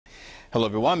Hello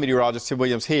everyone, Meteorologist Tim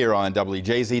Williams here on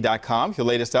WJZ.com. Your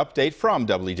latest update from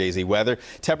WJZ Weather.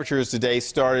 Temperatures today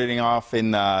starting off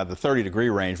in the 30-degree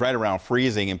range, right around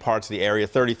freezing in parts of the area.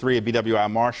 33 at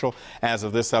BWI Marshall as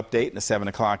of this update in the 7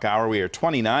 o'clock hour. We are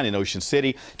 29 in Ocean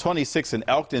City, 26 in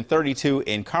Elkton, 32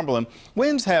 in Cumberland.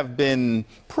 Winds have been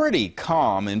pretty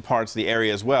calm in parts of the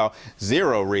area as well.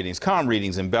 Zero readings, calm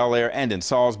readings in Bel Air and in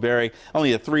Salisbury.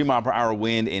 Only a 3-mile-per-hour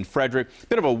wind in Frederick.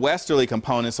 Bit of a westerly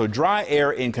component, so dry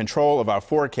air in control of our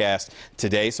forecast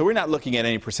today, so we're not looking at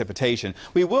any precipitation.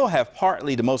 We will have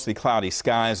partly to mostly cloudy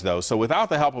skies though, so without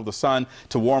the help of the sun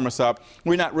to warm us up,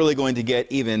 we're not really going to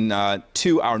get even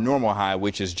to our normal high,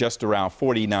 which is just around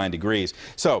 49 degrees.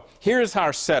 So here's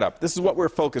our setup. This is what we're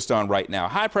focused on right now.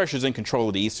 High pressure is in control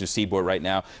of the eastern seaboard right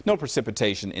now. No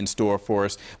precipitation in store for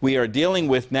us. We are dealing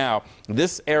with now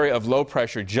this area of low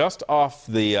pressure just off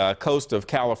the coast of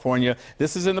California.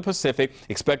 This is in the Pacific,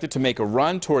 expected to make a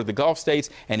run toward the Gulf states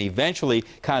and eventually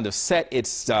kind of set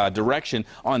its direction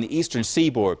on the eastern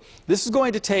seaboard. This is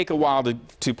going to take a while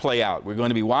to play out. We're going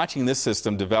to be watching this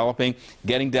system developing,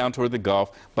 getting down toward the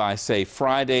Gulf by, say,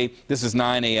 Friday. This is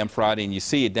 9 a.m. Friday, and you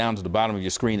see it down to the bottom of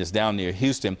your screen. It's down near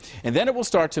Houston. And then it will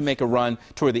start to make a run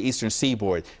toward the eastern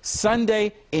seaboard.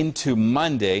 Sunday into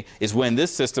Monday is when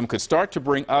this system could start to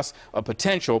bring us a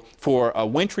potential for a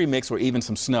wintry mix or even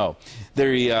some snow.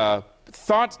 The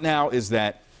thought now is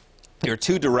that there are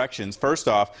two directions. First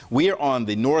off, we are on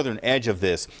the northern edge of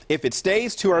this. If it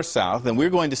stays to our south, then we're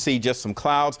going to see just some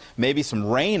clouds, maybe some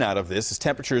rain out of this, as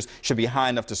temperatures should be high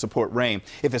enough to support rain.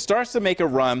 If it starts to make a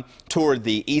run toward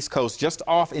the east coast, just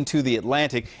off into the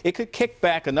Atlantic, it could kick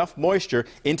back enough moisture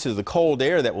into the cold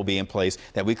air that will be in place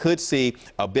that we could see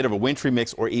a bit of a wintry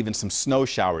mix or even some snow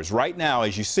showers. Right now,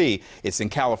 as you see, it's in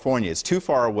California. It's too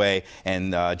far away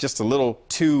and just a little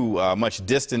too much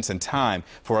distance and time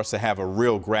for us to have a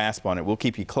real grasp on it. We'll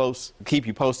keep you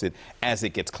posted as it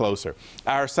gets closer.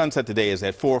 Our sunset today is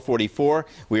at 4:44.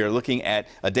 We are looking at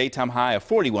a daytime high of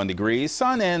 41 degrees.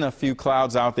 Sun and a few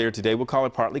clouds out there today. We'll call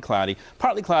it partly cloudy.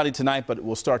 Partly cloudy tonight, but it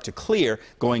will start to clear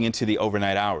going into the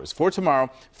overnight hours. For tomorrow,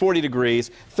 40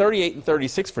 degrees, 38 and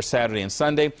 36 for Saturday and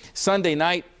Sunday. Sunday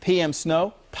night, PM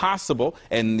snow possible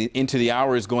and into the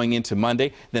hours going into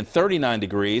Monday, then 39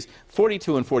 degrees,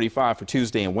 42 and 45 for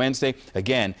Tuesday and Wednesday.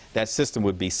 Again, that system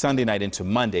would be Sunday night into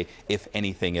Monday, if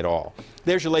anything at all.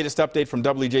 There's your latest update from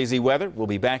WJZ Weather. We'll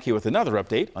be back here with another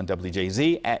update on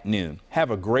WJZ at noon.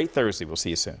 Have a great Thursday. We'll see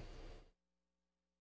you soon.